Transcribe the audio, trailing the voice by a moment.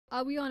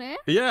Are we on air?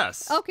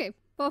 Yes. Okay,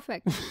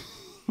 perfect.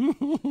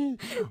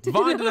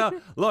 Vandana,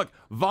 look,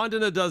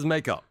 Vandana does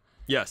makeup.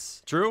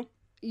 Yes, true?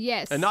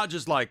 Yes. And not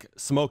just like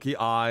smoky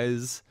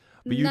eyes.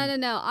 But you,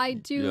 No. I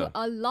do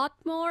a lot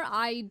more.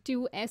 I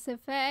do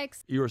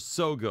SFX. You are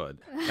so good.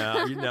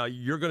 Now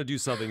you're going to do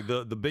something.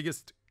 The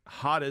biggest,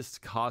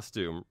 hottest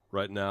costume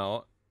right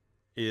now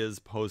is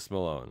Post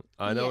Malone.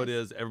 I know it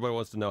is. Everybody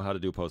wants to know how to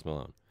do Post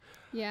Malone.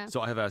 Yeah.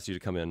 So I have asked you to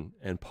come in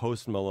and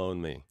Post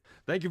Malone me.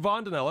 Thank you,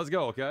 Vandana. Let's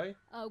go, okay?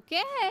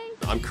 Okay.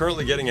 I'm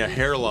currently getting a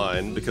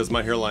hairline because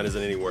my hairline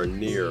isn't anywhere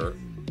near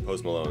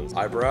Post Malone's.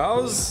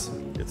 Eyebrows?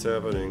 It's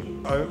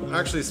happening. I'm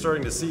actually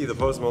starting to see the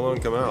Post Malone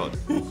come out.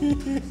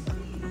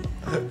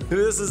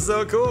 This is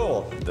so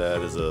cool.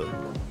 That is a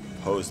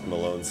Post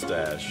Malone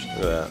stash.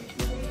 Look at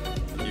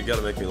that. You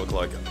gotta make me look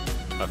like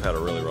I've had a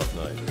really rough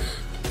night.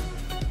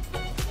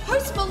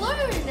 Post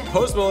Malone!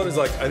 Post Malone is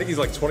like, I think he's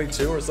like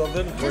 22 or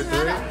something,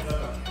 23.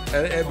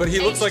 But he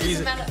looks like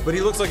he's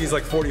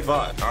like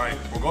 45. All right,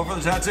 we're going for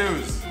the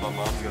tattoos. My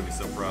mom's gonna be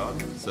so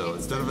proud. So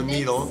instead of a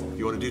needle, if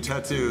you want to do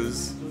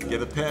tattoos,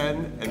 get a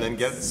pen and then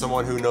get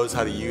someone who knows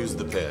how to use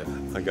the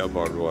pen. I got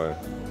barbed wire.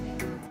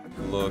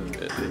 Look,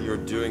 you're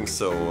doing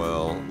so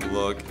well.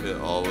 Look at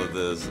all of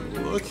this.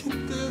 Look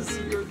at this,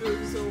 you're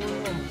doing so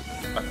well.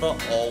 I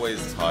thought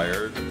always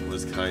tired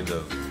was kind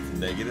of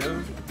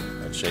negative.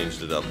 I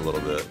changed it up a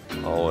little bit.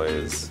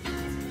 Always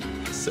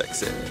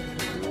sexy.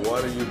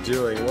 What are you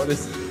doing? What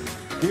is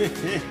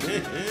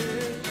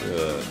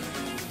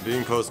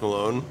being Post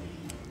Malone?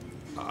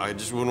 I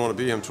just wouldn't want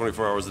to be him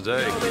 24 hours a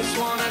day.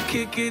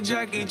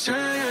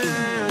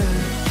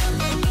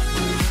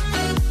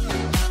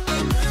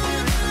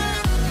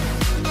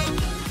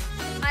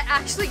 I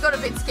actually got a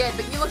bit scared,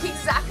 but you look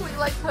exactly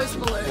like Post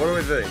Malone. What do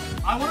we think?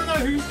 I want to know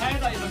whose hair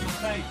that is on your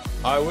face.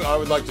 I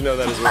would like to know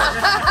that as well.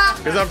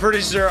 Because I'm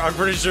pretty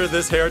sure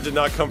this hair did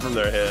not come from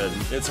their head.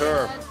 It's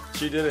her.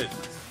 She did it.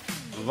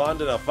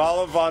 Vandana.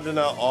 Follow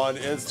Vandana on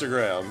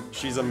Instagram.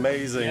 She's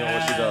amazing at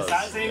what she does.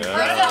 That's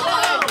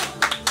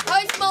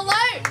Post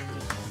Malone!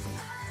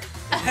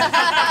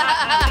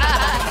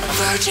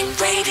 Virgin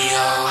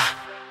Radio.